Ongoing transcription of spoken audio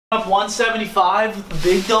Up 175 with the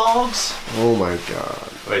big dogs. Oh my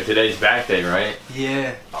god. Wait, today's back day, right?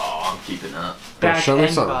 Yeah. Oh, I'm keeping up. Back show me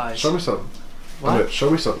and something. buys. Show me something. What? Show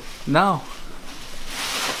me something. No.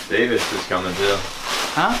 Davis is coming too.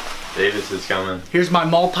 Huh? Davis is coming. Here's my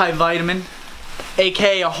multivitamin,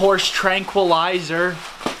 aka a horse tranquilizer.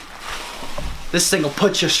 This thing will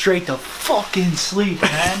put you straight to fucking sleep,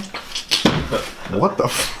 man. What the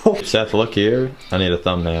fuck? Seth, look here. I need a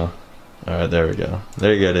thumbnail. Alright, there we go.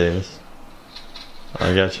 There you go, Davis.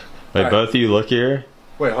 I got you. Wait, both of you look here.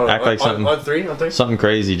 Wait, hold on. Act like something. On three? On three? Something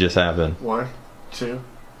crazy just happened. 1, 2,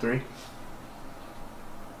 3.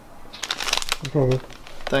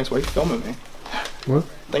 Thanks, why are you filming me? What?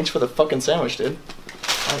 Thanks for the fucking sandwich, dude.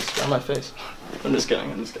 Thanks, grab my face. I'm just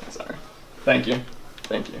kidding, sorry. Thank you.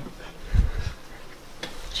 Thank you.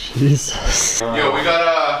 Jesus. Yo, we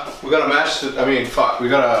got a match.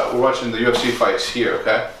 We're watching the UFC fights here,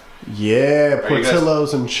 okay? Yeah,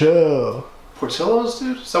 Portillo's and chill. Portillo's,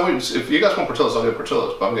 dude? If you guys want Portillo's, I'll get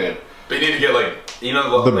Portillo's, but I'm getting. But you need to get like, you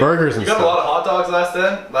know, the burgers and stuff. You got a lot of hot dogs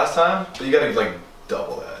last time, but you gotta like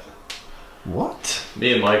double that. What?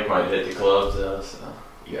 Me and Mike might hit the clubs though, so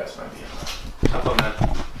you guys might be. Have fun, man.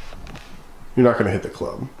 You're not gonna hit the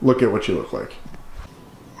club. Look at what you look like.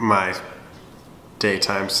 My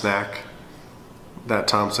daytime snack that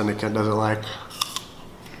Tom Syndicate doesn't like.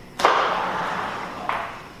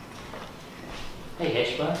 Hey,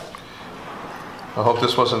 Hitch, bud. I hope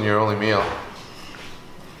this wasn't your only meal.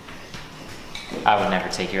 I would never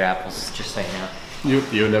take your apples, just so you know.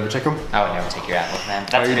 You would never take them? I would never take your apples, man.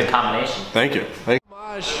 That's a good combination. Thank you.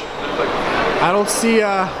 Pamaj. I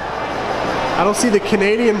don't see the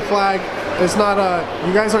Canadian flag. It's not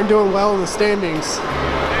you guys aren't doing well in the standings.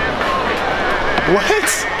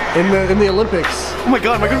 What? In the Olympics. Oh my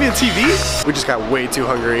god, am I gonna be on TV? We just got way too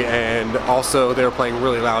hungry, and also they were playing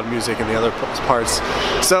really loud music in the other parts.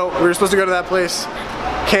 So we were supposed to go to that place.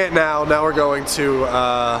 Can't now. Now we're going to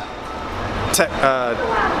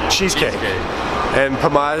cheesecake. And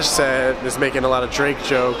Pamaj is making a lot of Drake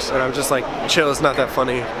jokes, and I'm just like, chill, it's not that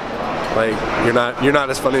funny. Like, you're not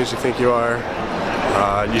as funny as you think you are.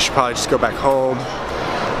 You should probably just go back home.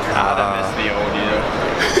 I miss the old you.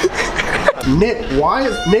 Nick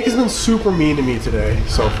has been super mean to me today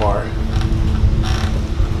so far.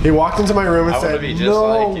 He walked into my room and said,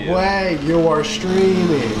 "No way, you are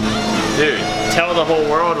streaming." Dude, tell the whole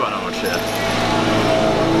world what I want you.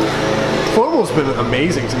 Formal's been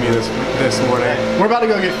amazing to me this morning. We're about to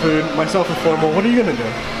go get food, myself and Formal. What are you gonna do?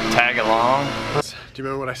 Tag along. Do you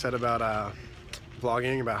remember what I said about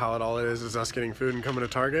vlogging, about how all it is us getting food and coming to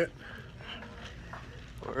Target?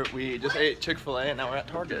 We just ate Chick-fil-A and now we're at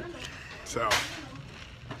Target. So,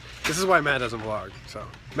 this is why Matt doesn't vlog. So,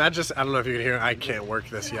 Matt just, I don't know if you can hear it, I can't work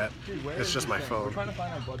this yet. It's just my phone. We're trying to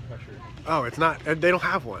find our blood pressure. Oh, it's not, they don't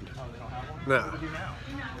have one. Oh, they don't have one? No. What do you do now?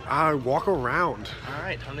 I walk around.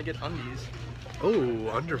 Alright, time to get undies. Oh,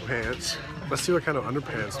 underpants. Let's see what kind of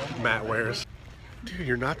underpants Matt wears. Dude,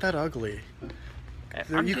 you're not that ugly.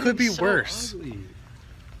 You could be worse. Ugly.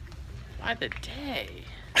 By the day.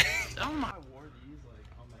 Oh my.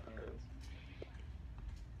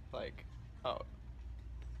 Like, oh.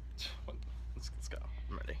 Let's go.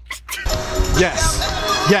 I'm ready. Yes.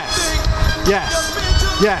 Yes. Yes.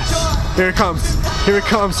 Yes. Here it comes. Here it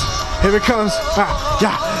comes. Here it comes. Ah,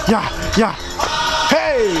 yeah, yeah, yeah.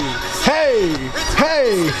 Hey! Hey!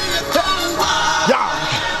 Hey! Yeah!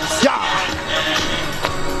 Yeah!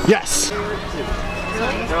 Yes!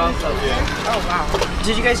 Oh wow.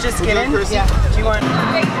 Did you guys just get in? Yeah. Do you want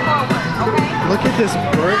Look at this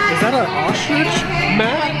bird. Is that an ostrich,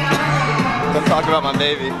 Matt? Don't talk about my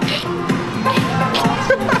baby.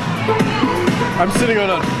 I'm sitting on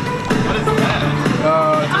a... What is that?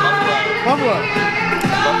 Buffalo.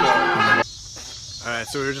 Alright,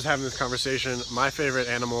 so we were just having this conversation. My favorite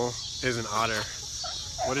animal is an otter.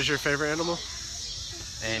 What is your favorite animal?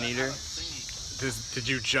 Anteater. Did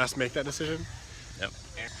you just make that decision? Yep.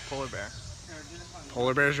 Polar bear.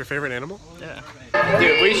 Polar bear is your favorite animal? Yeah.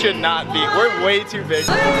 Dude, we should not be. We're way too big.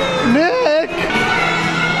 Nick!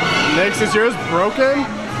 Nick, is yours broken?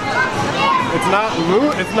 It's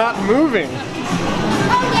not moving.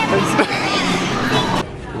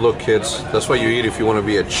 Look, kids, that's what you eat if you want to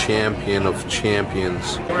be a champion of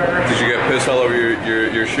champions. Did you get piss all over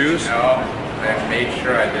your shoes? No, I made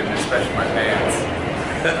sure I didn't, especially my pants.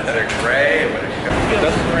 They're gray, but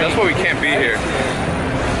That's why we can't be here.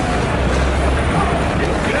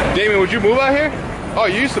 Damien, would you move out here? Oh,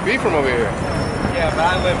 you used to be from over here. Yeah, but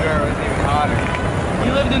I lived where it was even hotter.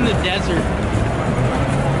 You lived in the desert.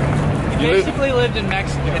 You basically lived in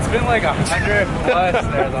Mexico. It's been like 100 plus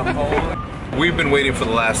there the whole... We've been waiting for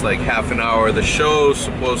the last like half an hour. The show's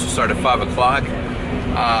supposed to start at 5 o'clock.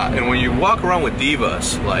 And when you walk around with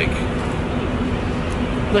divas, like...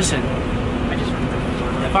 Listen,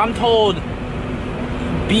 if I'm told,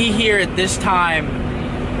 be here at this time,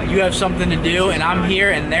 you have something to do, and I'm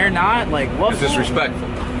here and they're not, like, what? It's disrespectful.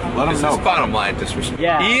 Let them know. It's bottom line disrespect.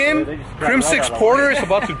 Yeah. Ian, Crimsix Porter is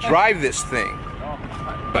about to drive this thing.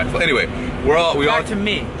 But anyway, we all Back to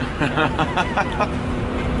me.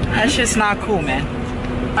 That's just not cool, man.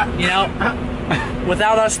 You know,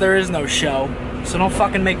 without us, there is no show. So don't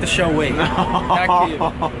fucking make the show wait. Back to you.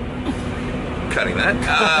 Cutting that.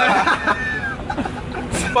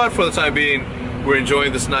 But for the time being, we're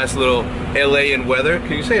enjoying this nice little LA-ian weather.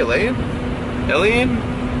 Can you say LA-ian? LA-ian?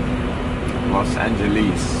 Los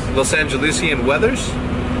Angelesian weathers.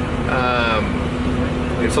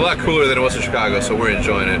 It's a lot cooler than it was in Chicago, so we're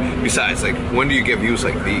enjoying it. Besides, like, when do you get views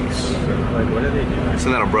like these?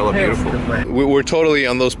 Isn't that umbrella beautiful? We're totally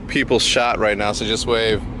on those people's shot right now, so just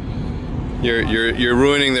wave. You're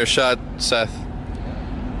ruining their shot, Seth.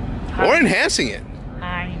 Hi. Or enhancing it.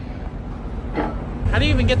 Hi. How do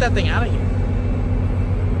you even get that thing out of here?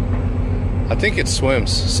 I think it swims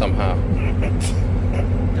somehow.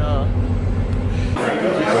 Duh.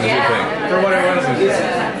 What did you think? For what it was,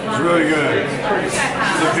 It's really good.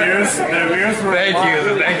 The beers were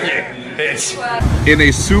thank you. It's In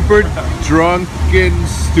a super drunken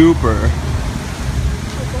stupor.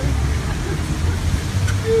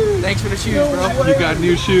 Thanks for the shoes, bro. You got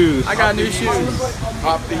new shoes. I got new shoes.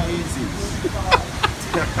 Pop the Yeezys.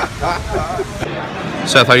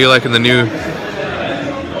 Seth, how you liking the new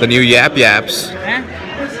Yap Yaps?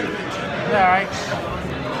 Alright.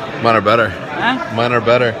 Mine are better. Huh? Mine are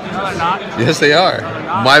better. No, they're not. Yes, they are.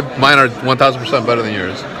 Mine are 1000% better than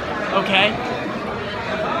yours. Okay.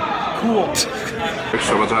 Cool. So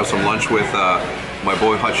I'm about to have some lunch with my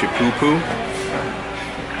boy Hachi Poo Poo.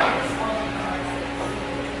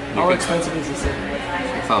 How expensive is this thing?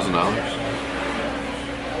 $1,000.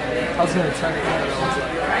 I was gonna turn it on.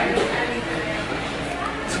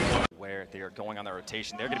 Where they are going on their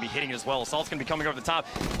rotation, they're going to be hitting it as well. Assault's going to be coming over the top.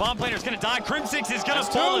 Bomb planer is going to die. Crimsix is going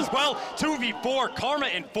to fall as well. 2v4, Karma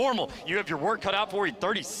and Formal. You have your work cut out for you.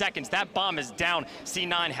 30 seconds. That bomb is down.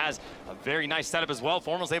 C9 has a very nice setup as well.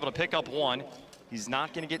 Formal's able to pick up one. He's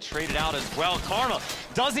not going to get traded out as well. Karma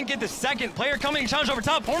doesn't get the second. Player coming, challenge over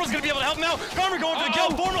top. Formal's going to be able to help him out. Karma going for the kill.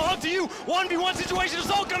 Formal up to you. 1v1 situation.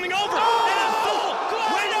 Assault coming over. And Assault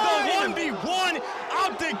wins the 1v1.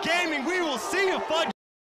 Optic Gaming. We will see a fun.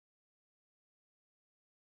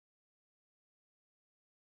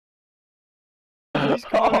 He's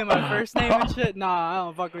calling me my first name and shit? Nah, I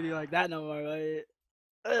don't fuck with you like that no more, buddy.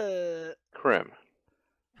 Crim.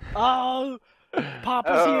 Oh,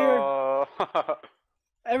 Papa's here.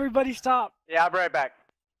 Everybody stop. Yeah, I'll be right back.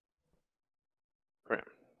 Crim.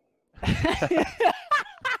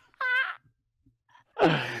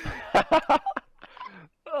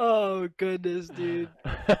 Oh, goodness, dude.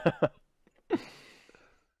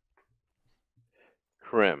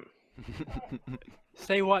 Crim.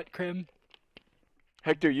 Say what, Crim?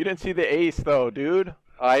 Hector, you didn't see the ace though, dude.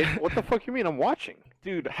 What the fuck you mean? I'm watching.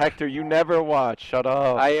 Dude, Hector, you never watch. Shut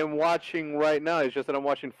up. I am watching right now. It's just that I'm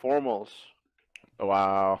watching formals.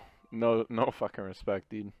 Wow. No fucking respect,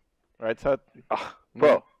 dude. Right, Seth?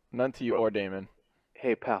 Bro. None to you or Damon.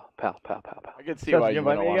 Hey, pal. I can see why you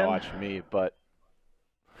wouldn't want to watch me, but...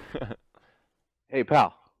 Hey,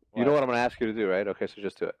 pal. What? You know what I'm going to ask you to do, right? Okay, so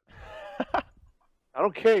just do it. I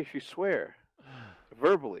don't care if you swear.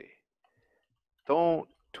 Verbally. Don't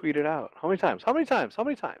tweet it out. How many times? Okay, can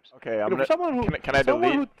I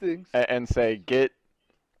delete and say get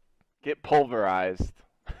pulverized?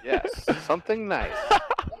 Yes, something nice.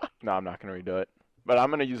 No, I'm not gonna redo it. But I'm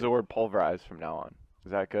gonna use the word pulverized from now on. Is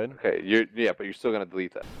that good? Okay, but you're still gonna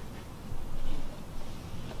delete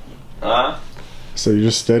that. So you're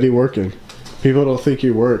just steady working. People don't think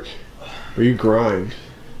you work, or you grind.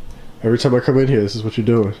 Every time I come in here, this is what you're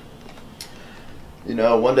doing. You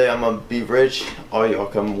know, one day I'm gonna be rich. All y'all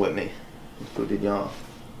coming with me, including y'all.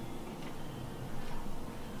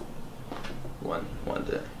 One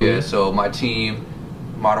day. Yeah. So my team,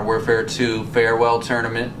 Modern Warfare 2 Farewell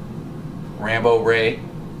Tournament, Rambo Ray,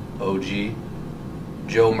 OG,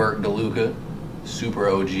 Joe Merc DeLuca, Super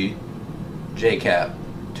OG, J-Cap,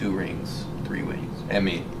 2 rings, 3 wings, and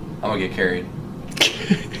me. I'm gonna get carried.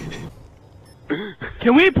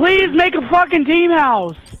 Can we please make a fucking team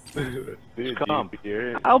house? I'll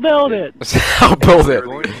build it. I'll build it.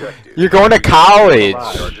 You're going to college.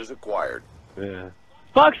 Yeah.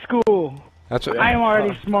 Fuck school. That's what I am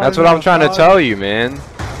already smart. That's what I'm trying to tell you, man.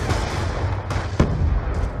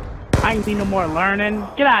 I ain't need no more learning.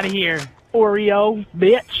 Get out of here. Oreo,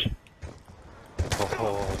 bitch.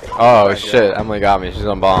 Oh shit, Emily got me. She's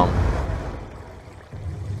on bomb.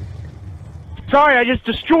 Sorry, I just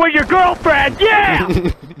destroyed your girlfriend. Yeah.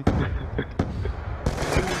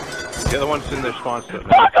 The other one's in their spawn stuff.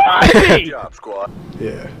 Fuck off me! Good job, squad.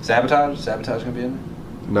 Yeah. Sabotage? Sabotage gonna be in?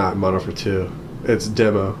 Not mono for 2. It's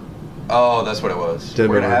demo. Oh, that's what it was. Demo.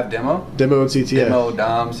 We're gonna have demo? Demo and CTF. Demo,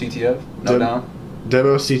 Dom, CTF? No Dom?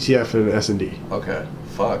 Demo, CTF, and S&D. Okay.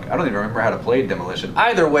 Fuck. I don't even remember how to play Demolition.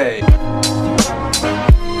 Either way.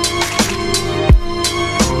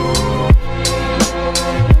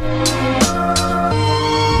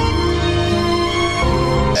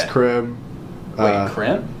 It's Crim. Wait,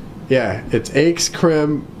 Crim? Yeah, it's Aches,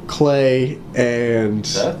 Crim, Clay, and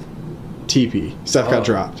Seth? TP. Seth got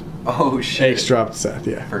dropped. Oh shit. Aches dropped Seth,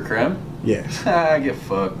 yeah. For Crim? Yeah. I get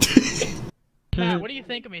fucked. Matt, what do you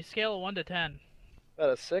think of me? Scale of 1 to 10.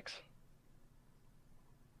 About a 6.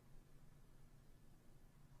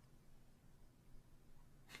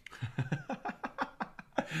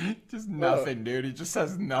 Just nothing, dude. He just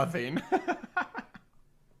says nothing. What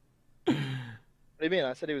do you mean?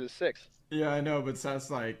 I said he was a 6. Yeah, I know, but Seth's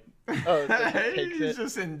like... Oh, takes he's it.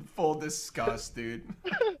 just in full disgust, dude.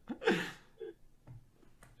 Like,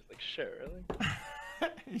 shit, really?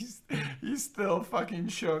 He's still fucking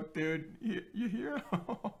shook, dude. You hear?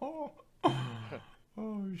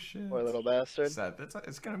 Oh shit. Poor little bastard. Seth,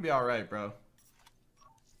 it's gonna be all right, bro.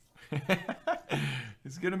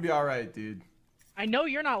 It's gonna be all right, dude. I know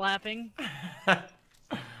you're not laughing. I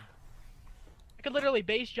could literally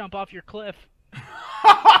base jump off your cliff.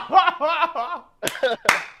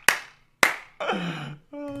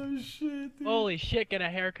 Oh shit, dude. Holy shit, get a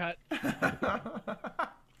haircut.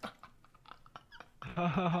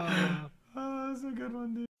 Oh, that's a good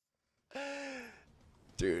one, dude.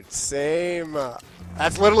 Dude, same.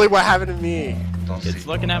 That's literally what happened to me. It's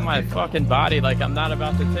looking at my fucking body like I'm not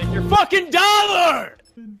about to take your fucking dollar!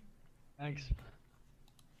 Thanks.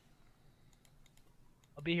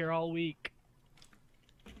 I'll be here all week.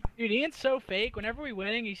 Dude, Ian's so fake. Whenever we're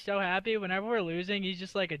winning, he's so happy. Whenever we're losing, he's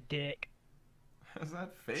just like a dick. How's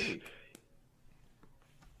that fake?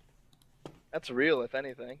 That's real, if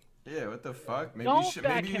anything. Yeah, what the fuck? Maybe Don't you should,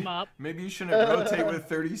 back him up. Maybe you shouldn't rotate with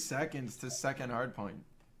 30 seconds to second hardpoint.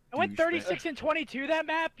 I went 36 and 22 that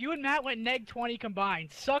map. You and Matt went neg 20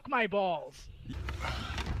 combined. Suck my balls.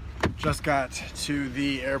 Just got to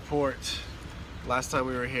the airport. Last time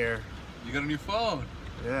we were here. You got a new phone?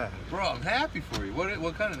 Yeah. Bro, I'm happy for you.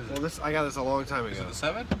 What kind of is it? Well, I got this a long time ago. Is it the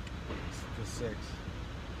 7? The 6.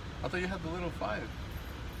 I thought you had the little 5.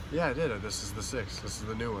 Yeah, I did. This is the 6. This is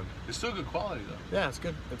the new one. It's still good quality though. Yeah, it's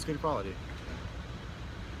good. It's good quality.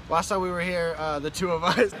 Last time we were here, the two of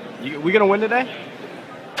us. We gonna win today?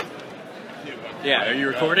 Yeah, are you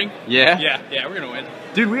recording? Yeah? Yeah, we're gonna win.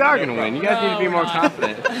 Dude, we are gonna win. You guys need to be more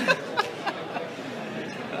confident.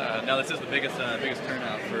 No, this is the biggest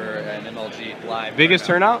turnout for an MLG live. Biggest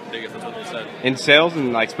turnout? Biggest, that's what they said. In sales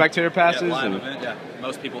and like spectator passes? Yeah, live and event, yeah.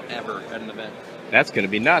 Most people ever at an event. That's gonna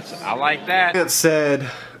be nuts. I like that. It said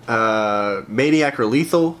Maniac or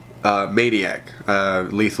Lethal. Maniac.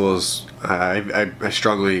 Lethal is. I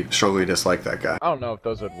strongly dislike that guy. I don't know if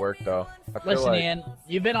those would work though. Listen, Ian,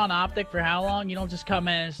 you've been on Optic for how long? You don't just come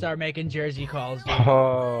in and start making jersey calls, dude.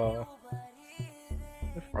 Oh.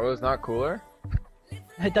 Oh, it's not cooler?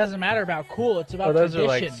 It doesn't matter about cool, it's about those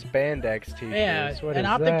tradition. are like spandex t-shirts. Yeah, what an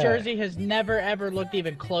is Optic that? jersey has never ever looked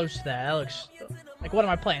even close to that. That looks like, what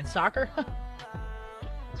am I playing, soccer?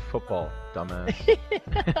 It's football, dumbass.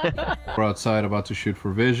 We're outside about to shoot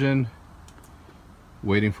for vision.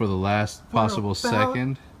 Waiting for the last possible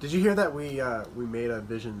second. Did you hear that we made a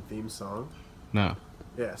Vision theme song? No.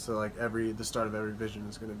 Yeah, so like the start of every Vision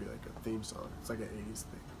is gonna be like a theme song. It's like an 80s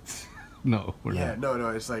thing. No, we're not. No,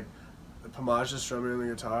 it's like Pamaj is strumming on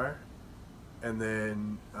the guitar, and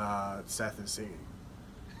then Seth is singing.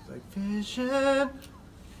 It's like Vision.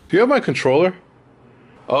 Do you have my controller?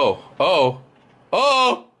 Oh!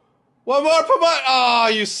 One more Pamaj! Oh,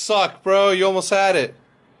 you suck, bro. You almost had it.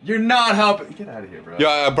 You're not helping. Get out of here, bro.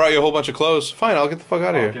 Yeah, I brought you a whole bunch of clothes. Fine, I'll get the fuck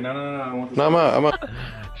out of here. Okay, no. I want this. No, I'm out.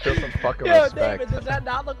 Show some fucking Yo, respect. David, does that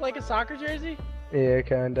not look like a soccer jersey? Yeah,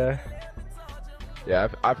 kinda. Yeah,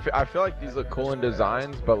 I feel like these look cool in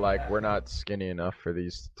designs, but like we're not skinny enough for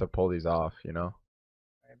these to pull these off, you know?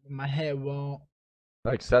 My head won't.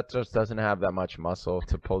 Like Seth just doesn't have that much muscle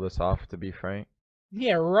to pull this off, to be frank.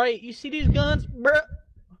 Yeah, right. You see these guns, bruh?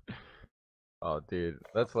 Oh, dude,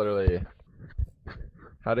 that's literally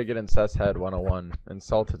how to get in Seth's head 101.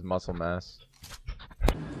 Insult his muscle mass.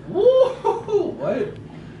 Woo! What?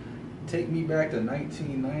 Take me back to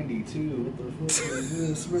 1992. What the fuck is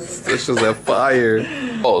this, bro? This was a fire.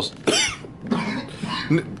 Balls.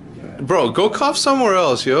 Bro, go cough somewhere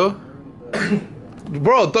else, yo.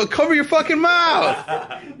 Bro, don't cover your fucking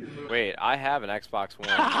mouth. Wait, I have an Xbox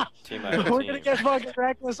One. Team We're gonna get fucking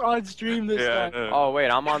reckless on stream this time. Oh wait,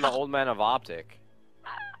 I'm on the old man of Optic.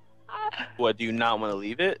 What, do you not want to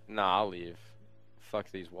leave it? Nah, I'll leave. Fuck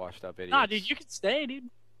these washed up idiots. Nah, dude, you can stay, dude.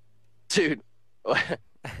 Dude,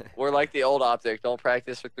 we're like the old Optic. Don't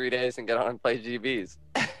practice for 3 days and get on and play GBs.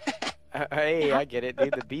 Hey, I get it,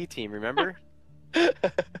 dude. The B team, remember?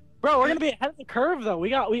 Bro, we're gonna be ahead of the curve though.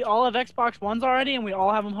 We all have Xbox Ones already, and we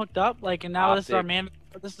all have them hooked up. Like, and now this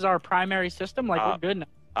is our primary system. Like, we're good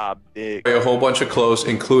now. A whole bunch of clothes,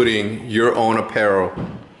 including your own apparel.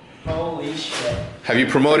 Holy shit. Have you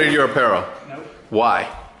promoted your apparel? Nope. Why?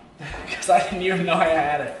 Because I didn't even know I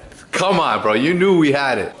had it. Come on, bro. You knew we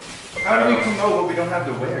had it. How do we promote what we don't have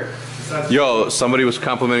to wear? Yo, somebody was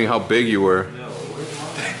complimenting how big you were.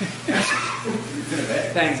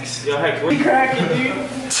 Thanks. Yo, hey, we cracking,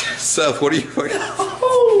 dude. Seth, what are you fucking?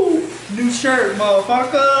 Oh, new shirt,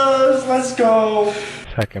 motherfuckers. Let's go.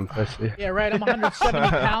 Fucking pussy. Yeah, right. I'm 170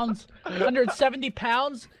 pounds. 170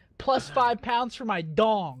 pounds plus 5 pounds for my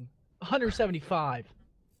dong. 175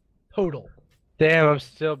 total. Damn, I'm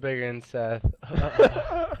still bigger than Seth.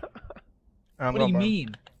 What do you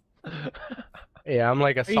mean? Yeah, I'm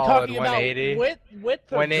like a Are you solid talking 180. about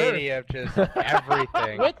width or 180 girth? of just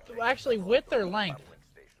everything. Width or length?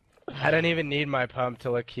 I don't even need my pump to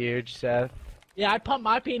look huge, Seth. Yeah, I pump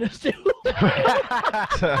my penis too.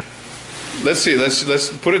 Let's see. Let's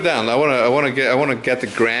put it down. I wanna get the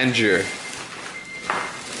grandeur.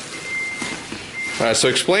 All right. So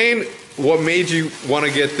explain what made you want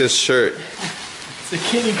to get this shirt. It's a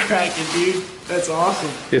kitty kraken, dude. That's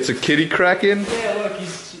awesome. It's a kitty kraken. Yeah, look,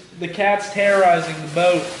 the cat's terrorizing the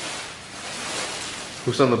boat.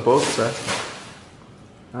 Who's on the boat, Seth?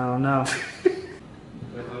 I don't know.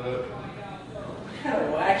 What kind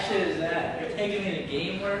of whack shit is that? You're taking me to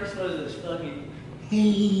Game Works? What is this fucking...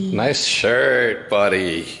 Nice shirt,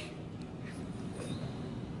 buddy.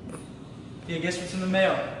 Yeah, guess what's in the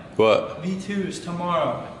mail? What? V2s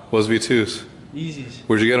tomorrow. What's V2s? Yeezys.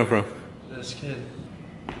 Where'd you get them from? This kid.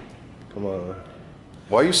 Come on.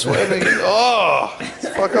 Why are you sweating? Oh!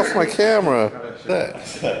 Fuck off my camera.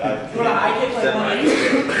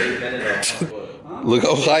 Look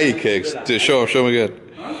how high he kicks. Dude, show him again.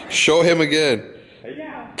 Show him again.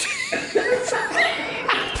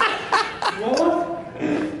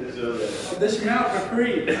 This is out for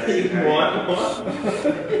free. What?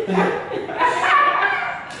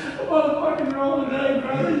 What a fucking rolling day,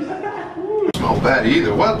 brothers. Smell bad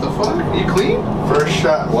either. What the fuck? Are you clean? First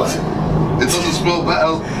shot. What? It doesn't smell bad.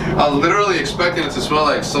 I was literally expecting it to smell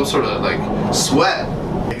like some sort of like sweat.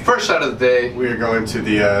 First shot of the day. We are going to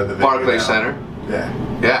the Barclays Center. Yeah.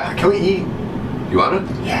 Yeah. Can we eat? You want it?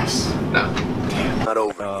 Yes. No. Damn. Not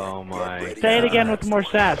over. Oh my. Say it again with more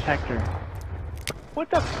sass, Hector. What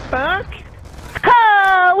the fuck?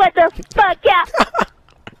 Oh, what the fuck, yeah!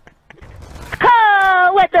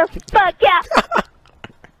 Oh, what the fuck, yeah!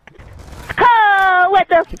 Oh, what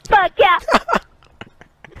the fuck, yeah!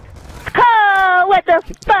 Oh, what the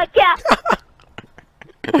fuck, yeah!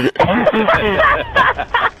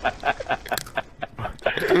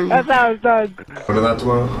 That's how it's done. What about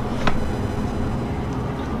tomorrow?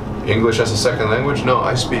 English as a second language? No,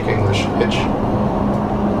 I speak English. Hitch.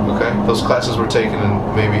 Okay? Those classes were taken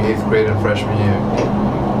in maybe 8th grade and freshman year.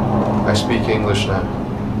 I speak English now.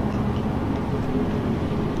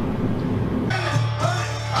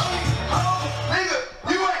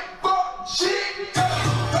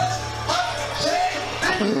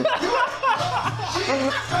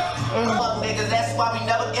 Niggas, that's why we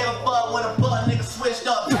never give a fuck when a fuck nigga switched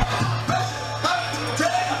up.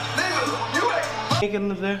 You can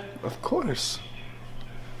live there? Of course.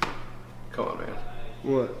 Come on, man.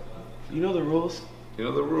 What? You know the rules? You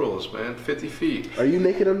know the rules, man. 50 feet. Are you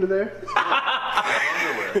naked under there?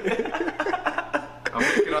 I'm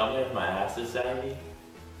picking up. If my ass is saggy.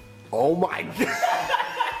 Oh my god.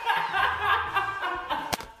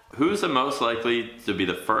 Who's the most likely to be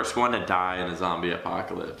the first one to die in a zombie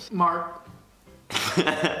apocalypse? Mark.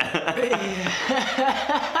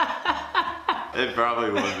 It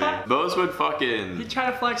probably would be. Those would fucking... He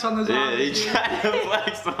tried to flex on the Yeah, zombies. he tried to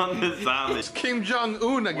flex on the zombies. It's Kim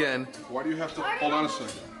Jong-un again. Why do you have to... Hold on a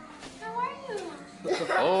second.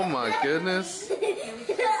 Oh my goodness.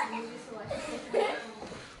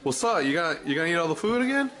 What's up? You gonna eat all the food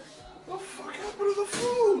again? What the fuck happened to the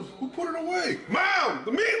food? Who put it away? Mom,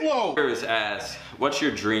 the meatloaf! Curious ask, what's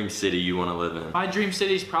your dream city you want to live in? My dream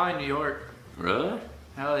city is probably New York. Really?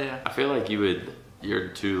 Hell yeah. I feel like you're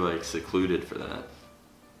too like secluded for that.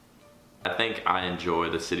 I think I enjoy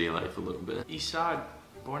the city life a little bit. East Side,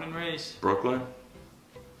 born and raised. Brooklyn?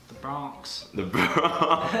 The Bronx. The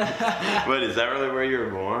Bronx? Wait, is that really where you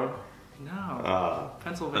were born? No,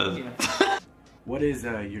 Pennsylvania. What is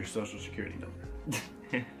your social security number?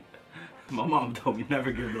 My mom told me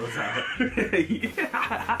never give those out.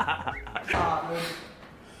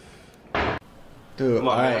 Dude, Come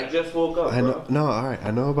on, man, I just woke up, I know, bro. no, alright,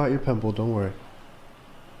 I know about your pimple, don't worry.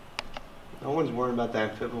 No one's worrying about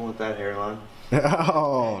that pimple with that hairline.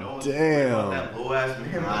 Oh, damn. That low ass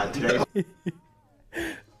man. Nah, today.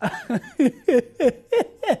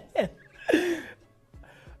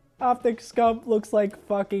 Optic Scump looks like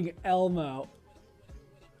fucking Elmo.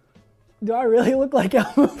 Do I really look like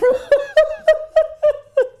Elmo?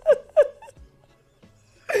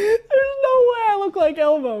 There's no way I look like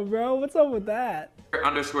Elmo, bro. What's up with that?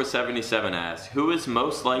 _77 asks, who is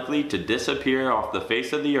most likely to disappear off the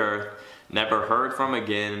face of the earth, never heard from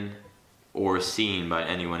again, or seen by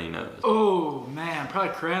anyone he knows? Oh man,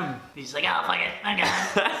 probably Crim. He's like, oh fuck it, I'm gone.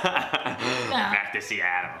 Back to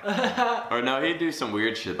Seattle. Or no, he'd do some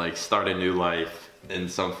weird shit like start a new life in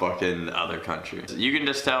some fucking other country. You can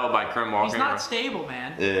just tell by Crim walking He's not around. stable,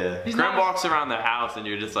 man. Yeah. He's Crim not walks around the house and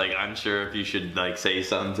you're just like unsure if you should like say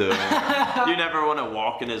something to him. You never want to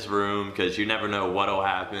walk in his room because you never know what'll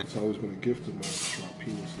happen. It's always been a gift of mine to draw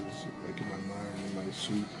penises, like in my mind, in my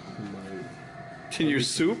soup, in my... In your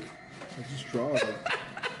soup? I just draw it.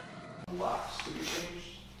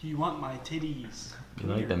 Do you want my titties? You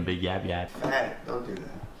like them big yab yab. Fat, don't do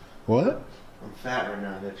that. What? I'm fat right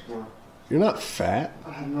now, bitch. Come on. You're not fat.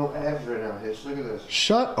 I have no abs right now, Hitch. Look at this.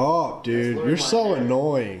 Shut up, dude. You're so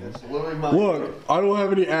annoying. Literally my Look, I don't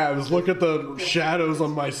have any abs. Look at the shadows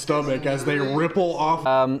on my stomach as they ripple off.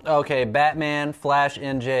 Okay, Batman Flash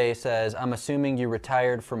NJ says, I'm assuming you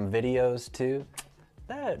retired from videos too?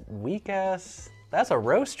 That weak ass, that's a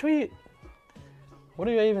roast tweet? What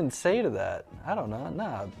do I even say to that? I don't know.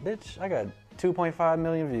 Nah, bitch, I got 2.5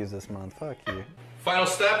 million views this month. Fuck you. Final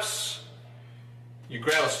steps. You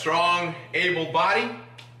grab a strong, able body.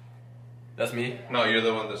 That's me? No, you're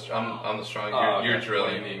the one that's. I'm the strong. You're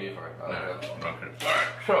drilling. You need me for it. No, okay. Alright,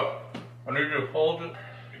 so I need you to hold it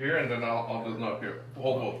here and then I'll do it here.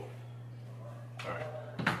 Hold both. Alright.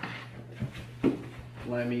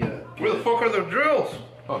 Let me, Where the fuck are the drills?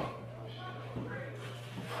 Oh.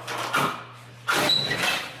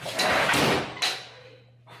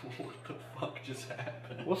 What the fuck just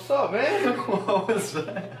happened? What's up, man? What was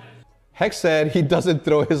that? Hecz said he doesn't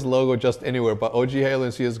throw his logo just anywhere, but OG Halo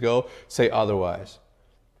and CSGO say otherwise.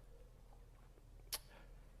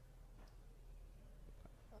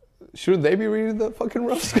 Shouldn't they be reading the fucking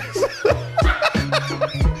roast?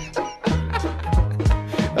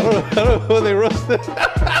 I don't know who they roasted.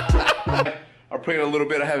 I'm praying a little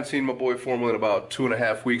bit. I haven't seen my boy Formal in about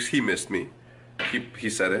 2.5 weeks. He missed me. He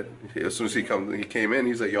said it. As soon as he came in,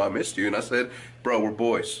 he's like, yo, I missed you. And I said, bro, we're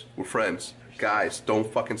boys. We're friends. Guys, don't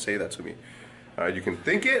fucking say that to me. All right, you can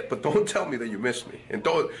think it, but don't tell me that you missed me. And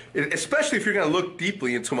don't, especially if you're gonna look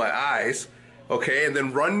deeply into my eyes, okay, and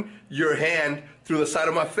then run your hand through the side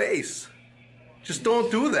of my face. Just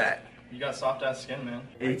don't do that. You got soft ass skin, man.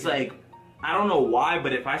 It's like, I don't know why,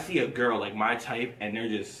 but if I see a girl like my type and they're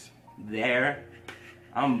just there,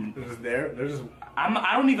 I'm just there. They're just.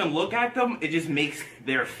 I don't even look at them. It just makes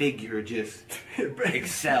their figure just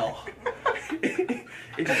excel.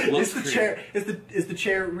 It just looks It's the chair. It's the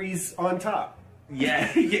cherries on top.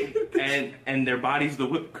 Yeah, and their body's the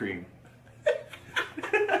whipped cream.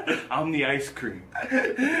 I'm the ice cream.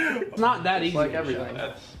 It's not that easy. Like everything.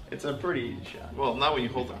 It's a pretty easy shot. Well, not when you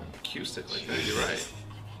hold a cue stick like that. You're right,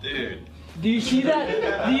 dude. Do you see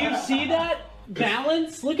that? Do you see that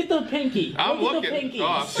balance? Look at the pinky. I'm Look looking. at the pinky. Oh,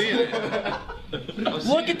 I'm seeing it.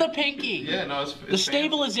 Look at the pinky. Yeah, no, it's the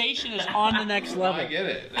stabilization is on the next level. I get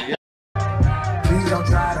it. Please don't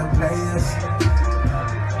try to play us.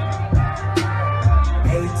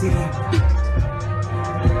 18.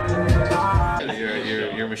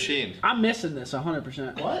 You're a machine. I'm missing this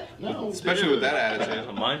 100%. What? No. Especially with that attitude.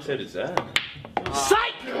 What mindset is that?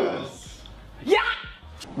 Psych! Yeah!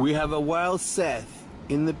 We have a wild Seth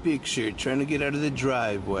in the picture trying to get out of the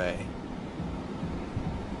driveway.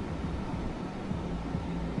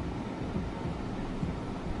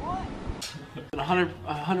 What?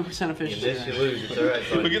 100% efficiency. Yes, you lose. It's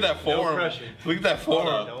alright. Look at that form. Look at that form.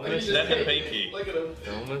 Don't miss it. That's a pinky. Look at him.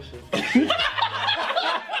 Don't miss it.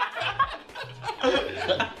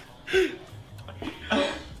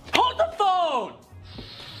 Hold the phone!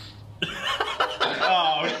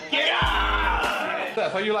 Oh, God!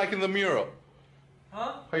 Seth, how you liking the mural?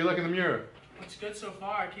 Huh? How you liking the mural? Looks good so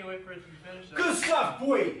far. I can't wait for it to be finished. Good stuff,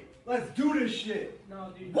 boy. Let's do this shit.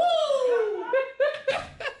 No, dude. Woo!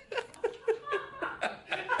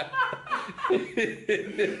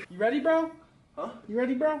 You ready, bro? Huh? You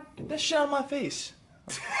ready, bro? Get that shit out of my face.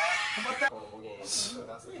 How about that?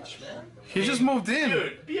 He just moved in.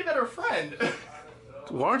 Dude, be a better friend.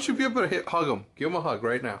 Why aren't you be able to hug him? Give him a hug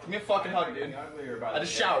right now. Give me a fucking hug, dude. I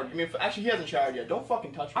just showered. Give me actually, he hasn't showered yet. Don't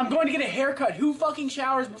fucking touch me. I'm going to get a haircut. Who fucking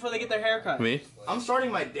showers before they get their haircut? Me? I'm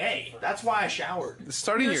starting my day. That's why I showered.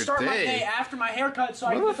 Starting I'm your gonna start my day? day after my haircut so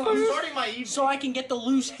I What can the get the fuck? loose, Starting my evening. so I can get the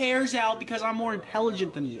loose hairs out because I'm more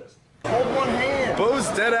intelligent than you. Hold one hand. Bo's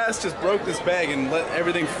deadass just broke this bag and let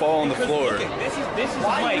everything fall on the floor. This is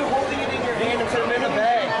Why are you holding it in your hand and putting it in a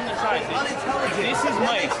bag? Unintelligent. This is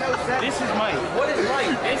Mike. This is Mike. What is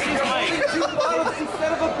Mike? This is Mike. Two bottles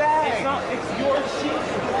instead of a bag. It's not. It's your shit.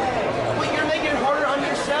 But you're making it harder on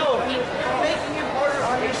yourself. You're making it harder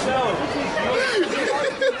on yourself.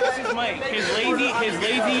 This is Mike. His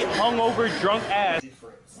lazy, hungover, drunk ass.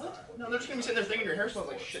 No, they're just gonna be sitting there thinking your hair smells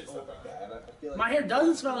like shit. My hair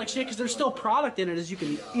doesn't smell like shit because there's still product in it, as you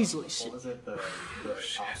can easily see. It was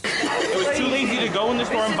too lazy to go in the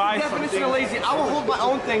store and buy something. Definition of lazy. I will hold my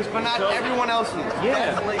own things, but not everyone else's.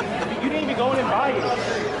 Yeah. You didn't even go in and buy it.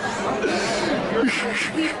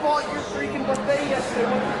 He bought your freaking buffet yesterday.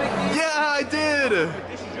 What's the big deal? Yeah, I did.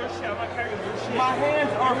 This is your shit. I'm not carrying your shit. My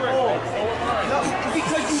hands are full. No,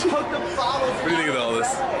 because you took the bottles. What do you think of all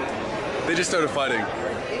this? They just started fighting.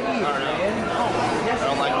 I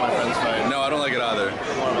don't like my friends fight. No, I don't like it either.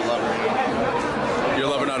 I'm more of a lover. You're a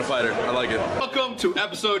lover, not a fighter. I like it. Welcome to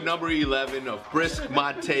episode number 11 of Brisk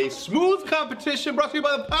Mate Smooth Competition, brought to you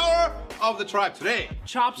by the power of the tribe. Today,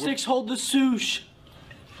 Chopsticks hold the sush.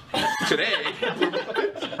 today,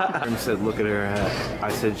 Crim said, look at her hat. I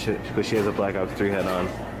said, because she has a Black Ops 3 hat on.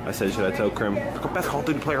 I said, should I tell Crim, the best Call of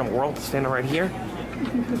Duty player in the world, standing right here?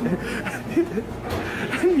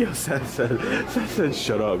 Yo, Seth said,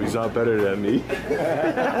 shut up, he's not better than me.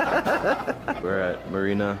 We're at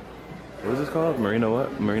Marina, what is this called? Marina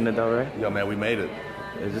what? Marina Del Rey? yo man, we made it.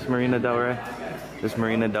 Is this Marina Del Rey? This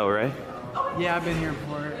Marina Del Rey? Yeah, I've been here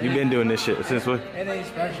before. You've been doing this shit since what? It ain't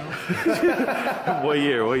special. What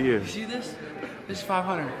year? What year? You see this? This is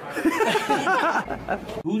 500.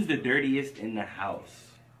 Who's the dirtiest in the house?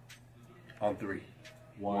 On 3.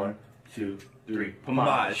 1, 2, 3.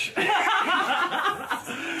 Pamaj.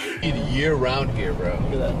 Year round here, bro.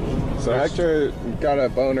 Look at that. So Hector got a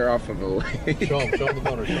boner off of a lake. Show him the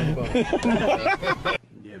boner, show him the boner.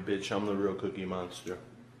 Yeah, bitch, I'm the real Cookie Monster.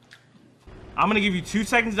 I'm gonna give you 2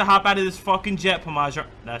 seconds to hop out of this fucking jet, Pamaj.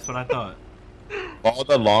 That's what I thought. All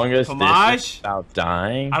the longest Pamaj? distance without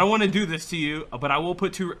dying. I don't want to do this to you, but I will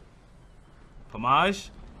put 2. Pamaj,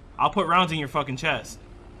 I'll put rounds in your fucking chest.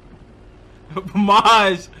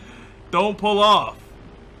 Pamaj, don't pull off.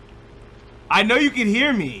 I know you can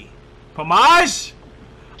hear me. Pamaj,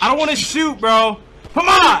 I don't want to shoot, bro.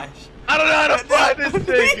 Pamaj, I don't know how to fly this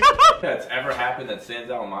thing. That's ever happened that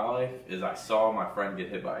stands out in my life is I saw my friend get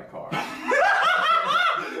hit by a car.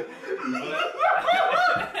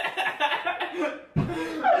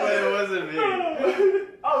 But it wasn't me.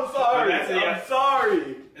 I'm sorry. I'm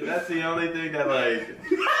sorry. And that's the only thing that like.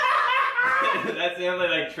 That's the only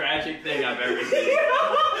like tragic thing I've ever seen.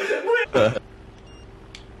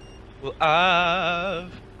 Well,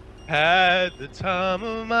 I've had the time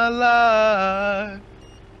of my life,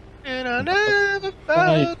 and I never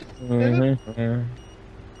felt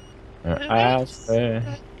I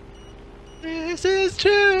swear. this is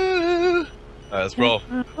true. Let's roll.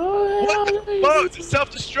 What? Bose, it's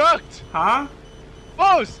self-destruct. Huh?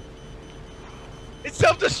 Bose, it's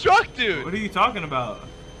self-destruct, dude. What are you talking about?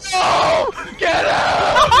 No! Get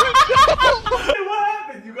out! What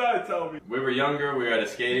happened? You gotta tell me. We were younger, we were at a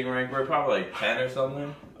skating rink, we were probably like 10 or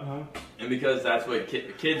something. And because that's what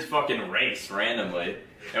kids fucking race randomly.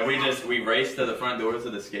 And we raced to the front doors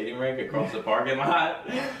of the skating rink across the parking lot.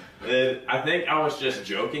 And I think I was just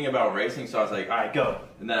joking about racing, so I was like, alright, go.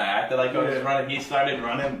 And then I acted like I was running, he started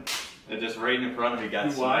running, and just right in front of me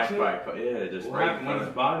got smacked by a car. Yeah, just right in front of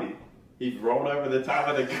his body. He rolled over the top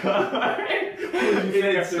of the car. He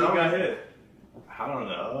got hit. I don't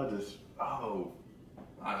know, just, I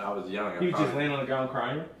was young. He was just laying on the ground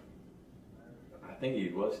crying? I think he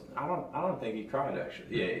was. I don't think he cried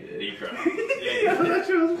actually. Yeah, he did. He cried. Yeah, he That did.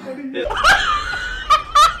 shit was funny.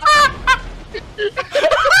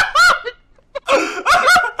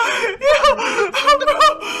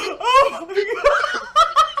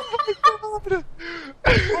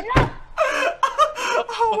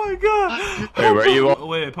 Oh my god! Hey, where you?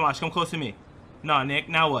 Wait, Pamaj, come close to me. No, Nick.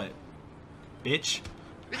 Now what? Bitch.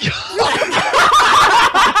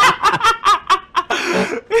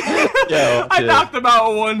 Yo, I knocked him out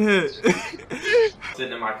with one hit.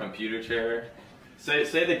 Sitting in my computer chair. Say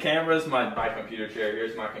the camera's my computer chair.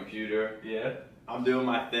 Here's my computer. Yeah. I'm doing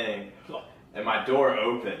my thing. And my door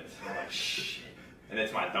opens. I'm like, shit. And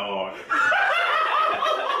it's my dog.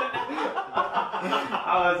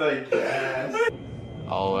 I was like, yes.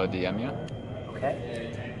 I'll DM you. Okay.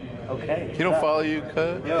 Okay. He don't follow you,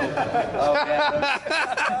 cuz? Yo.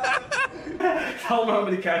 Tell him how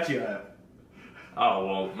many cats you have. Oh,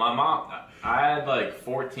 well, my mom, I had like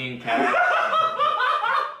 14 cats.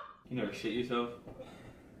 You never shit yourself?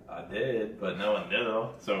 I did, but no one knew,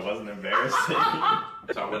 so it wasn't embarrassing.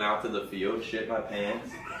 So I went out to the field, shit my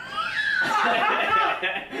pants.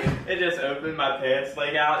 It just opened my pants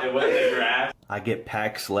leg out, it went in the grass. I get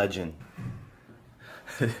PAX Legend.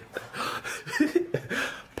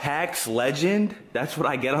 PAX Legend? That's what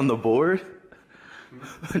I get on the board?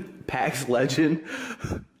 PAX Legend?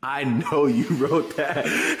 I know you wrote that.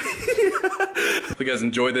 Hope you guys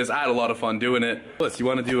enjoyed this. I had a lot of fun doing it. Liz, you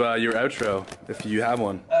want to do your outro, if you have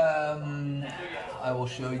one? I will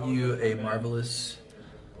show you a marvelous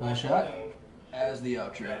pull shot as the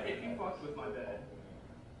outro.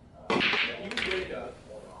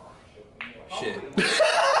 Shit.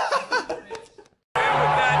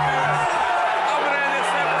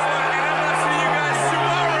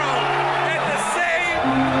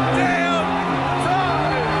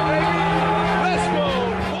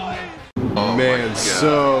 Man,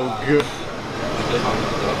 so good.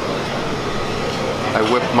 I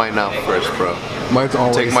whipped mine out first, bro. Mine's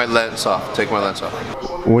always. Take my lens off. Take my lens off.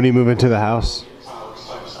 When do you move into the house?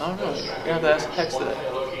 I don't know. You have to ask Hex that.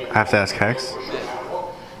 I have to ask Hex? Yeah.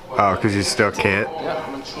 Oh, because you still can't? Yeah,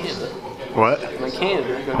 I'm in Canada. What? I'm in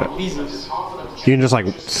Canada. I got visas. You can just like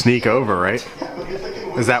sneak over, right?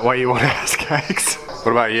 Is that why you want to ask Hex?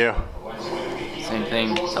 What about you? Same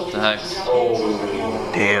thing. It's up to Hex.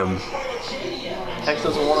 Damn. Hex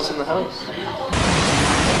doesn't want us in the house.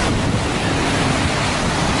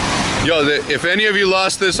 Yo, if any of you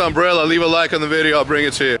lost this umbrella, leave a like on the video, I'll bring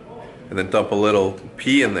it to you. And then dump a little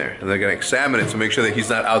pee in there, and they're gonna examine it to make sure that he's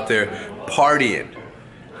not out there partying,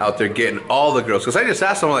 out there getting all the girls. Because I just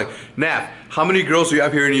asked him, like, Naf, how many girls do you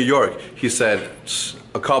have here in New York? He said,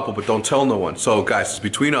 a couple, but don't tell no one. So guys, it's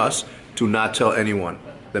between us, do not tell anyone.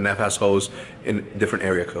 The Naf has hoes in different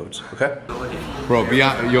area codes, okay? Bro, be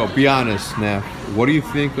honest, Naf. What do you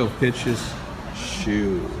think of Hitch's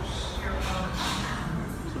shoes?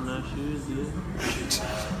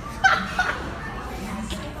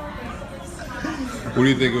 What do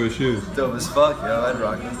you think of his shoes? Dope as fuck, yo. I'd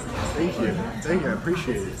rock it. Thank you. Thank you. I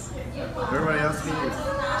appreciate it. Everybody else can use.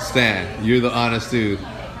 Stan, you're the honest dude.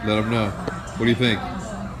 Let him know. What do you think?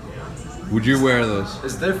 Would you wear those?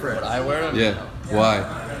 It's different. Would I wear them? Yeah. Why?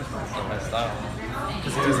 That's my style.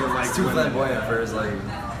 Because he doesn't like. It's too flamboyant for his like.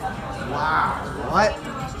 Wow.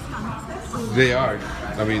 What? They are.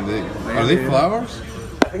 I mean, are they flowers?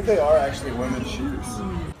 I think they are actually women's shoes.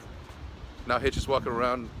 Now Hitch is walking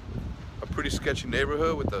around a pretty sketchy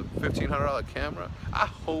neighborhood with a $1,500 camera. I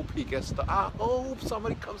hope he gets I hope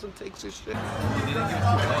somebody comes and takes his shit.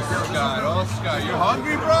 Oscar, you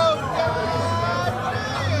hungry, bro?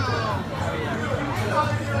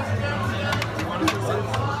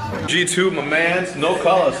 G2, my mans, no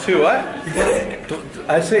call-outs too. What?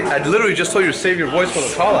 I literally just told you to save your voice for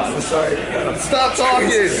the call-out. I'm sorry. Stop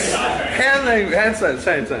talking. Hand signs.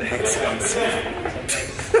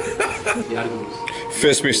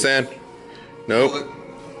 Fist me, Stan. Nope.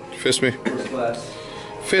 Fist me.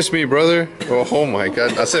 Fist me, brother. Oh my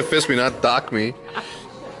God. I said fist me, not dock me.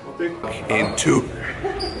 Into.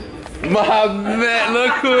 My man,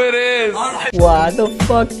 look who it is. Why the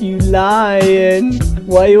fuck you lying?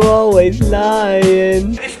 Why you always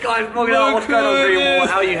lying? This guy's vlogging out what's going on Greenwall.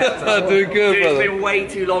 How are you, Hector? I'm doing good, Dude, brother. It's been way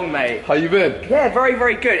too long, mate. How you been? Yeah, very,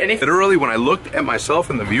 very good. And if Literally, when I looked at myself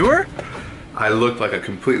in the viewer, I looked like a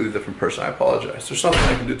completely different person. I apologize. There's nothing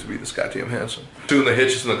I can do to be this goddamn handsome. Doing the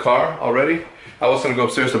hitches in the car already. I was gonna go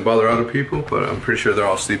upstairs to bother other people, but I'm pretty sure they're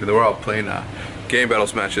all sleeping. They were all playing game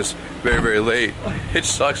battles matches very, very late. Hitch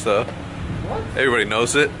sucks though. Everybody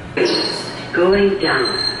knows it. Going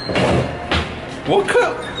down. What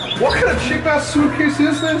kind of cheap ass suitcase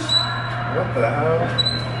is this? What the hell?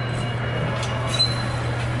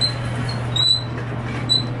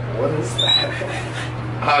 What is that?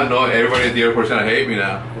 I don't know. Everybody at the airport's gonna hate me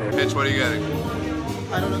now. Hitch, what are you getting?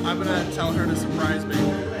 I don't know. I'm gonna tell her to surprise me,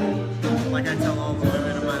 like I tell all the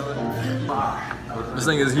women in my life. This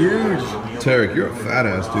thing is huge. Tarek, you're a fat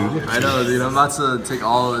ass dude. I know, dude. I'm about to take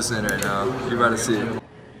all of this in right now. You're about to see it.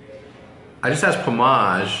 I just asked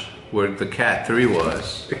Pamaj where the cat 3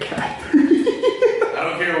 was. The cat. I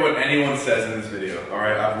don't care what anyone says in this video.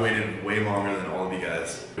 Alright, I've waited way longer than all of you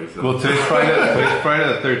guys. Well, today's Friday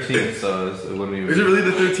the 13th, so it wouldn't even. Is it really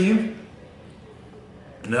the 13th?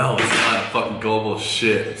 No, it's not. Fucking gullible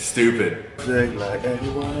shit. Stupid. Like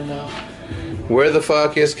everyone know. Where the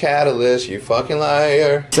fuck is Catalyst, you fucking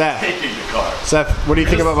liar? Seth, what do you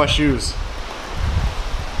think about my shoes?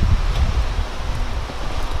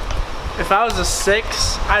 If I was a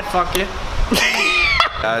 6, I'd fuck you.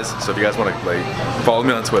 Guys, so if you guys want to like follow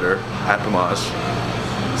me on Twitter @pamaj,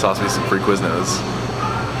 sauce me some free Quiznos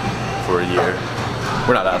for a year.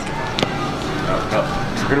 We're not asking. No.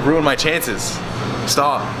 You're gonna ruin my chances.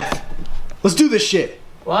 Stop. Let's do this shit.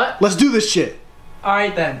 What? Let's do this shit.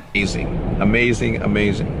 Alright then. Amazing.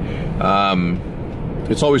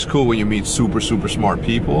 It's always cool when you meet super smart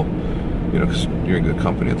people, you know, because you're in good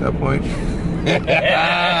company at that point.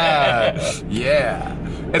 Yeah.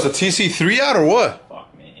 It's a TC3 out or what?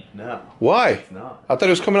 Fuck me. No. Why? It's not. I thought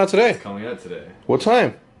it was coming out today. It's coming out today. What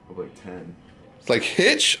time? Like 10. It's like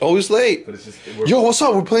Hitch, always late. But it's just. Yo, what's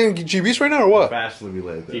up? We're playing GBs right now or what? Fastly we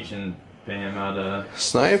late. Teaching Pam how to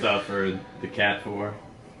snipe stuff for the cat 4.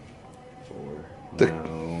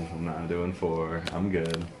 No, I'm not doing 4. I'm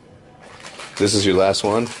good. This is your last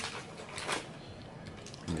one?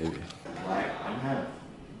 Maybe.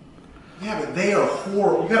 Yeah, but they are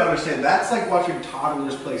horrible. You gotta understand, that's like watching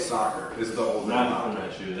toddlers play soccer. Is the whole thing. I'm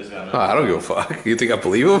not sure. This guy. Oh, I don't give a fuck. You think I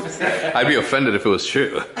believe him? I'd be offended if it was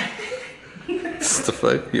true. What's the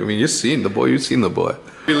fuck? I mean, you've seen the boy. You've seen the boy.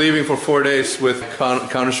 Be leaving for 4 days with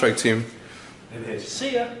Counter-Strike team. And Hitch.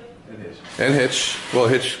 See ya. And Hitch. Well,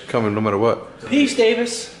 Hitch coming no matter what. Peace,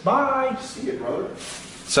 Davis. Bye. See you, brother.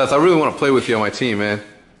 Seth, I really want to play with you on my team, man.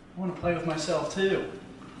 I want to play with myself too.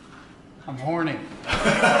 I'm horny.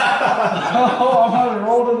 Oh, I'm on a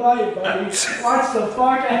roll tonight, buddy. Watch the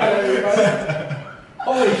fuck out of me, buddy.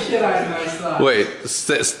 Holy shit, I have nice thighs. Wait,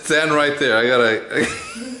 stand right there. I gotta.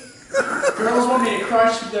 Girls want me to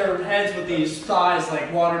crush their heads with these thighs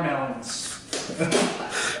like watermelons.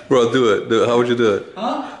 Bro, do it. How would you do it?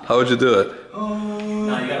 Huh? How would you do it?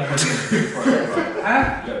 No, you gotta put him in a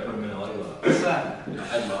Huh? You gotta put him in a headlock. What's that?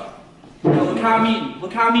 Headlock. No, look how I'm eating.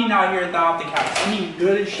 Look how I'm eating out here at the Optic house. I'm eating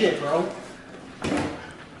good as shit, bro.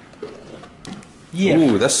 Yeah.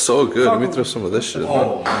 Ooh, that's so good. Let me throw some of this shit.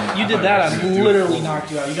 Oh, you did that, I literally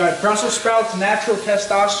knocked you out. You got Brussels sprouts, natural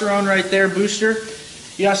testosterone right there, booster.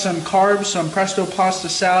 You got some carbs, some presto pasta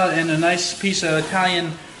salad, and a nice piece of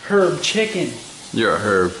Italian herb chicken. You're a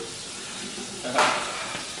herb.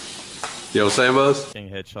 You know what I'm saying, Buzz?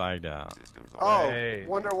 Hitch lagged out. Oh,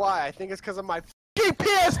 wonder why. I think it's because of my fucking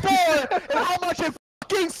PS4 and how much it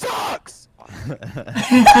fucking sucks!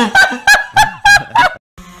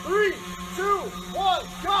 3, 2, 1,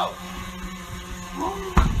 go!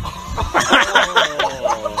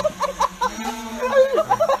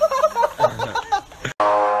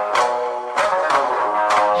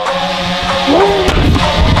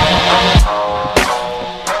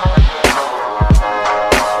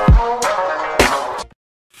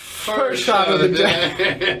 First shot of the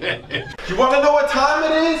day. You want to know what time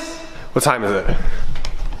it is? What time is it?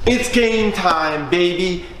 It's game time,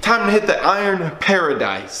 baby. Time to hit the iron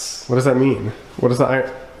paradise. What does that mean? What does the iron...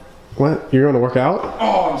 What? You're going to work out?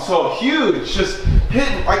 Oh, I'm so huge. Just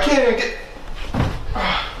hitting. I can't even get...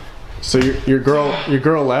 So your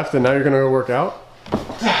girl left and now you're going to go work out?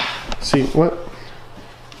 See, what?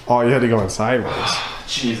 Oh, you had to go on sideways.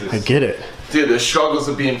 Jesus. I get it. Dude, the struggles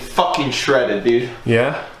of being fucking shredded, dude.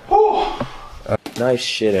 Yeah? Nice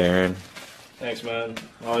shit, Aaron. Thanks, man.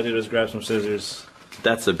 All I did was grab some scissors.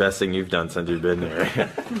 That's the best thing you've done since you've been here.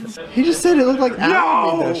 He just said it looked like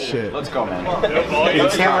Adam made that shit. Let's go, man. You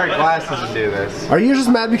can't wear glasses and do this. Are you just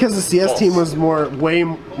mad because the CS team was way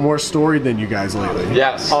more storied than you guys lately?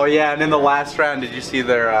 Yes. Oh yeah, and in the last round, did you see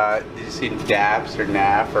their? Did you see Daps or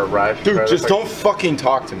Naf or Rush? Dude, just don't fucking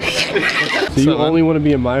talk to me. So you only want to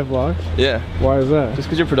be in my vlog? Yeah. Why is that? Just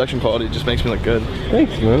because your production quality just makes me look good.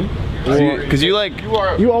 Thanks, man. Because you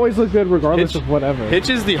always look good regardless of whatever. Hitch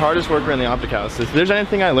is the hardest worker in the Optic house. If there's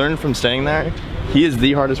anything I learned from staying there, he is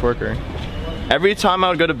the hardest worker. Every time I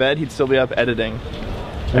would go to bed, he'd still be up editing.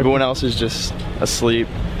 Everyone else is just asleep.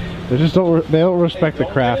 They just they don't respect the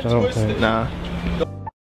craft, I don't think. Nah.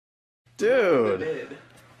 Dude.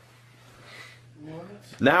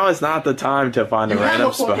 Now is not the time to find a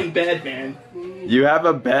random spot. You have a fucking bed, man. You have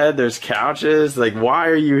a bed, there's couches, like why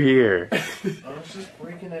are you here? I was just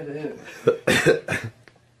breaking it in.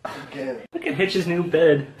 Again. Look at Hitch's new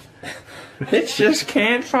bed. Hitch just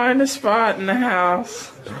can't find a spot in the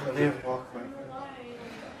house.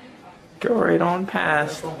 Go right on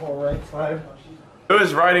past. Who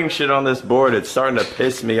is writing shit on this board? It's starting to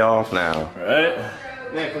piss me off now. Right?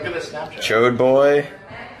 Nick, look at this Snapchat. Chode boy.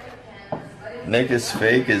 Nick is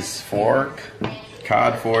fake as fork.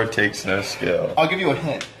 COD 4 takes no skill. I'll give you a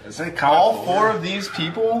hint. All 4 of these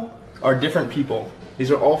people are different people.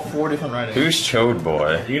 These are all 4 different writings. Who's Chode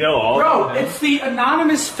boy? You know all. Bro, it's the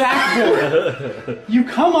anonymous fact board. You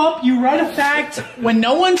come up, you write a fact when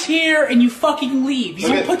no one's here, and you fucking leave. You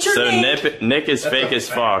don't put your name. So Nick is fake as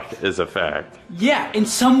fuck is a fact. Yeah, and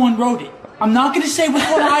someone wrote it. I'm not gonna say which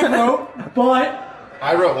one I wrote, but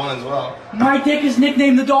I wrote one as well. my dick is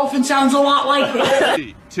nicknamed the Dolphin. Sounds a lot like it.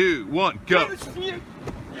 3, 2, 1, go.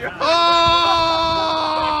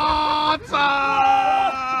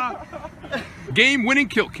 Game-winning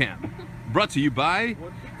kill cam. Brought to you by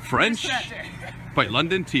French, by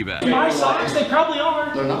London Teabag. My socks, they probably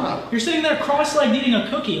are. They're not. You're sitting there cross-legged eating a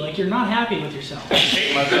cookie, like you're not happy with yourself. Are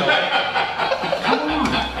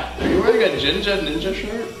you wearing a ninja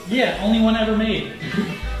shirt? Yeah, only one ever made.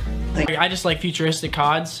 I just like futuristic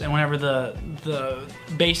CODs, and whenever the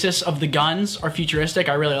basis of the guns are futuristic,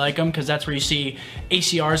 I really like them because that's where you see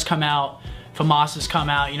ACRs come out, FAMASs come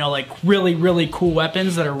out, you know, like really, really cool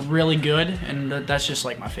weapons that are really good, and that's just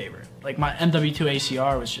like my favorite. Like my MW2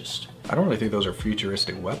 ACR was just... I don't really think those are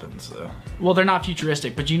futuristic weapons, though. Well, they're not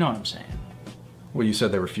futuristic, but you know what I'm saying. Well, you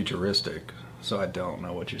said they were futuristic, so I don't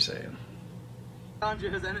know what you're saying. Andrew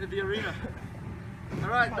has entered the arena.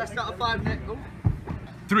 Alright, best out of 5, Nick. Oh.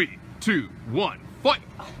 3, 2, 1, fight!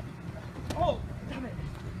 Oh, damn it.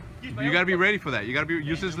 You gotta be ready for that. You gotta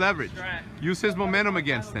use his leverage. Use his momentum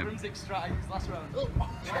against him. Crimsix strat, last round. Oh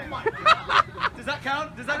my. Does that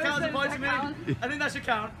count? Does that count as a point to me? I think that should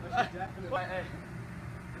count. Definitely. Hey,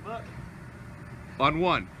 good luck. On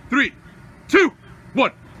 1, 3, 2,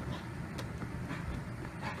 1.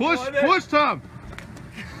 Push, Tom.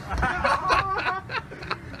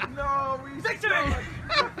 No, we victory.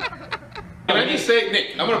 Can I just say,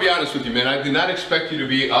 Nick, I'm gonna be honest with you, man. I did not expect you to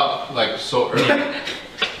be up like so early.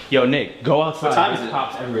 Yo, Nick, go outside. What time is There's it?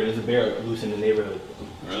 cops everywhere. There's a bear loose in the neighborhood.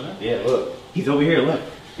 Really? Yeah, look. He's over here, look.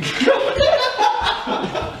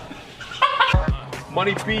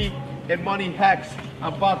 Money B and Money Hecz.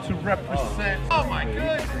 I'm about to represent. Oh my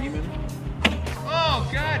god. Oh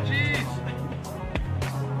god, jeez.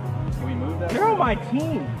 Can we move that? You're on my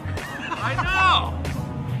team. I know.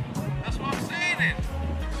 That's what I'm saying. It.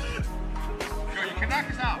 Yo, you can knock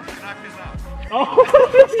this out. You can knock this out. Oh.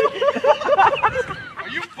 Are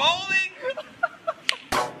you bowling?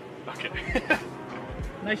 Okay.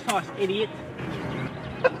 Nice toss, idiot.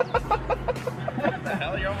 What the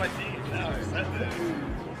hell? You're on my team now.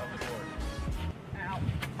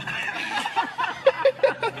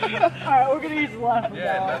 Alright, we're gonna use left from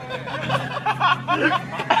now on.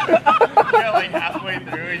 Yeah, like halfway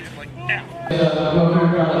through, he's just like, yeah.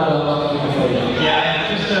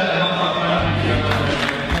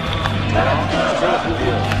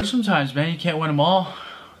 Sometimes, man, you can't win them all.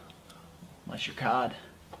 Unless you're COD.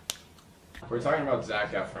 We're talking about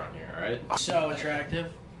Zac Efron here, right? So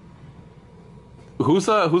attractive. Who's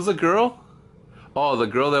the girl? Oh, the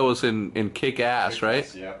girl that was in Kick Ass,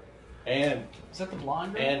 right? Yeah. And Is that the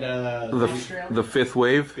blonde girl? and The fifth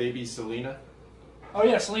wave. baby Selena. Oh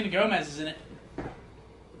yeah, Selena Gomez is in it.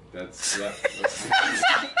 That's yeah.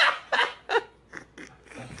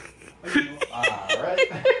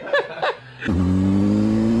 Alright.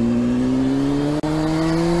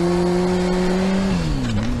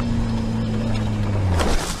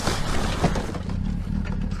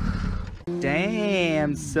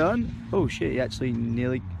 Damn, son. Oh shit, he actually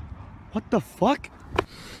nearly... What the fuck?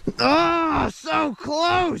 Ah, so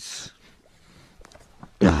close.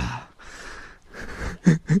 Good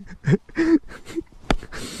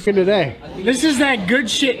today. This is that good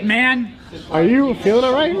shit, man. Are you feeling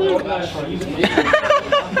it right?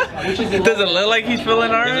 Does it look like he's feeling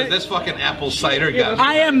alright? This fucking apple cider guy.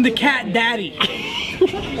 I am the cat daddy. No,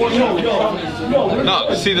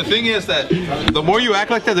 see the thing is that the more you act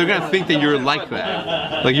like that, they're gonna think that you're like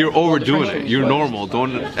that. Like you're overdoing it. You're normal.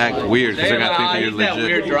 Don't act weird because they're gonna think that you're legit. That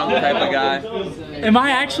weird drunk type of guy. Am I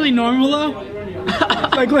actually normal though?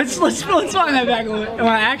 Like let's find that back a little bit. Am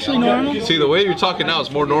I actually normal? See the way you're talking now is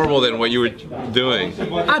more normal than what you were doing.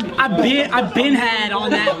 I've been had on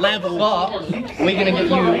that level. We're gonna get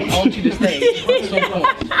you onto the stage.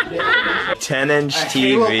 10-inch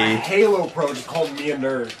TV. Halo Pro just called me a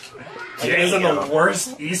nerd. Like, it isn't the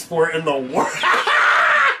worst esport in the world.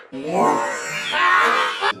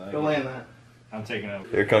 Go land that. I'm taking it.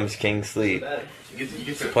 Here comes King Sleep.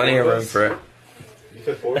 Plenty of room for it.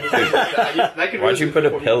 Why don't you put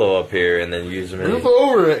a pillow up here and then use them? Move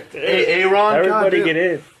over it. Hey, Aaron, everybody get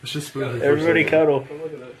in. Let's just move. Everybody cuddle.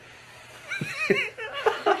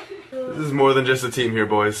 This is more than just a team here,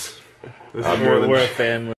 boys. We're a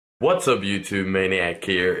family. What's up, YouTube? Maniac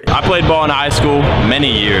here. I played ball in high school many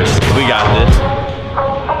years. We got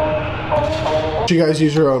this. You guys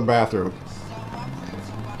use your own bathroom.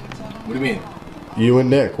 What do you mean? You and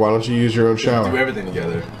Nick, why don't you use your own shower? We do everything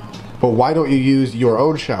together. But why don't you use your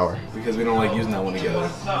own shower? Because we don't like using that one together.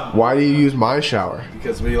 Why do you use my shower?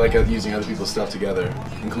 Because we like using other people's stuff together,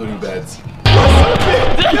 including beds.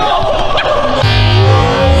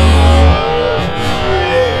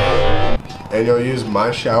 And you'll use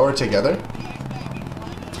my shower together?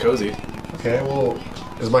 It's cozy. Okay, well,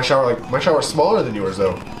 is my shower smaller than yours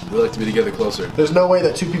though? We like to be together closer. There's no way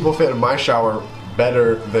that 2 people fit in my shower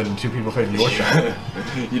better than 2 people fit in your shower.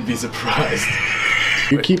 You'd be surprised.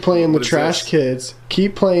 You keep playing the trash kids.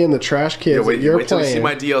 Keep playing the trash kids. Yeah, wait you're till you playing. see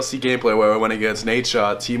my DLC gameplay where I went against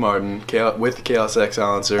nadeshot, T Martin, with the csx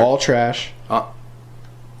silencer. All trash. I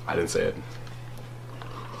didn't say it.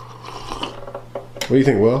 What do you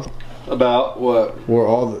think, Will? About what? Were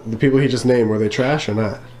all the people he just named, were they trash or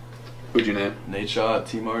not? Who'd you name? nadeshot,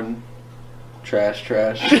 T Martin. Trash.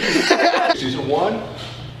 Season 1,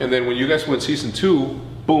 and then when you guys went season 2,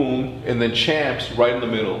 boom, and then champs right in the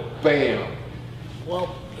middle. Bam.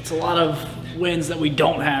 Well, it's a lot of wins that we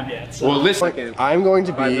don't have yet. So. Well, listen. I'm going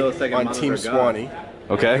to be on Team Swanee.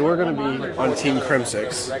 Okay. And we're going to be on Team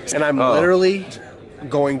Crimsix. And I'm literally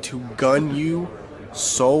going to gun you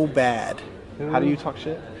so bad. How do you talk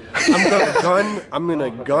shit? I'm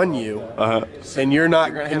gonna gun you, and you're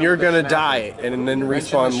gonna die, and then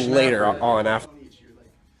respawn later on after.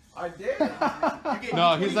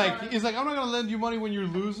 No, he's like, I'm not gonna lend you money when you're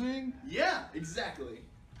losing. Yeah, exactly.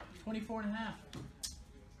 24 and a half.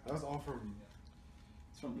 That was all from.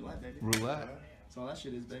 It's from roulette, baby. Roulette. That's all that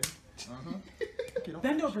shit is, baby.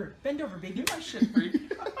 Bend over, baby. Do my shit, freak.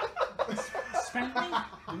 Spank me.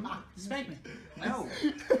 Spank me. No.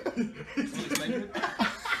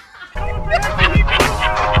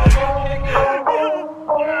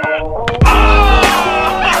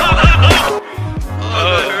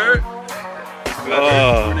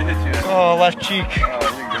 Oh, left cheek.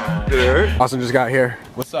 Did it hurt? Austin just got here.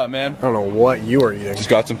 What's up, man? I don't know what you are eating. Just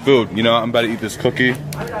got some food. You know, I'm about to eat this cookie.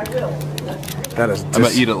 That is. I'm gonna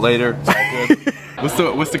eat it later. It's all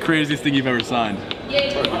good. What's the craziest thing you've ever signed?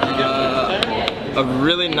 A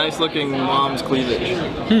really nice looking mom's cleavage.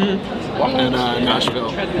 In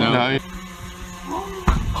Nashville. No.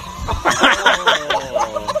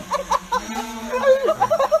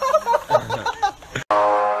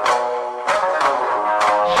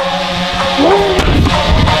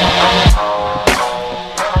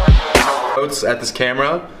 At this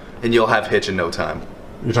camera, and you'll have Hitch in no time.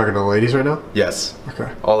 You're talking to the ladies right now? Yes.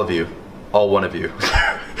 Okay. All of you. All one of you.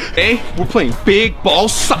 Hey, we're playing big ball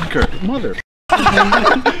soccer. Mother.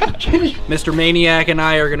 Mr. Maniac and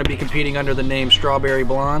I are going to be competing under the name Strawberry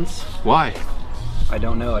Blondes. Why? I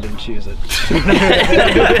don't know. I didn't choose it.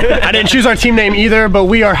 I didn't choose our team name either, but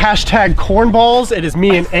we are #cornballs. It is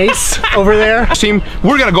me and Ace over there. Team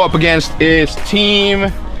we're gonna go up against is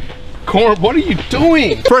Team Corn. What are you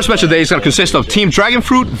doing? First match of the day is gonna consist of Team Dragon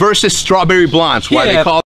Fruit versus Strawberry Blondes. Why they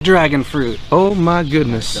call it Dragon Fruit? Oh my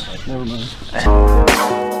goodness. Never mind.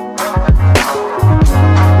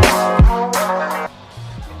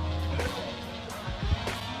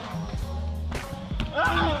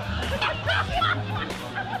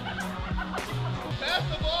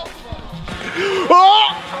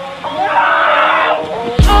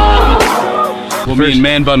 Well, me and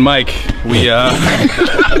Man Bun Mike, we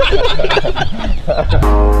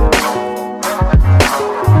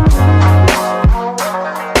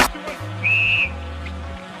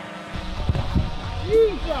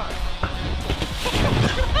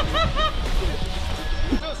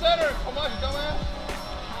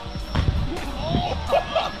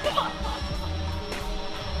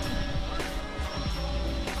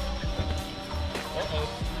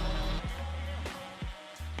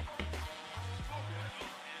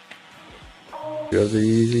Goes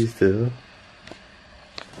easy still.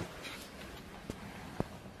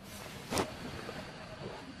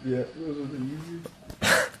 Yeah, those are easy.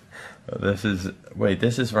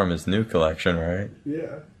 This is from his new collection, right?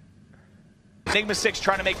 Yeah. Enigma 6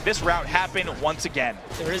 trying to make this route happen once again.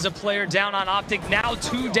 There is a player down on Optic, now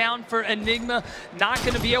 2 down for Enigma. Not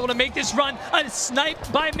going to be able to make this run. A snipe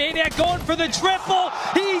by Maniac going for the triple.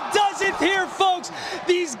 He does it here, folks.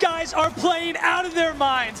 These guys are playing out of their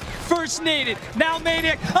minds. First naded, now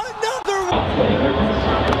Maniac, another one.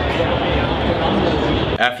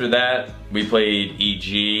 After that, we played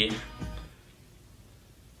EG.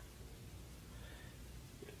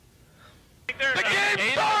 The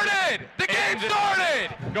game started! The game started!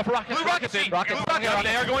 Go for rockets. Rockets.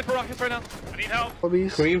 They are going for rockets right now. I need help.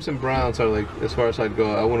 Creams and browns are like as far as I'd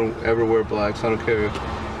go. I wouldn't ever wear blacks. I don't care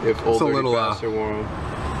if old dirty pastor wore them.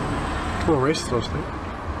 A little racist, don't you think?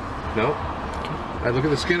 No. I look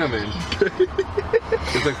at the skin I'm in.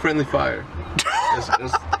 It's like friendly fire,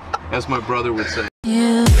 as my brother would say.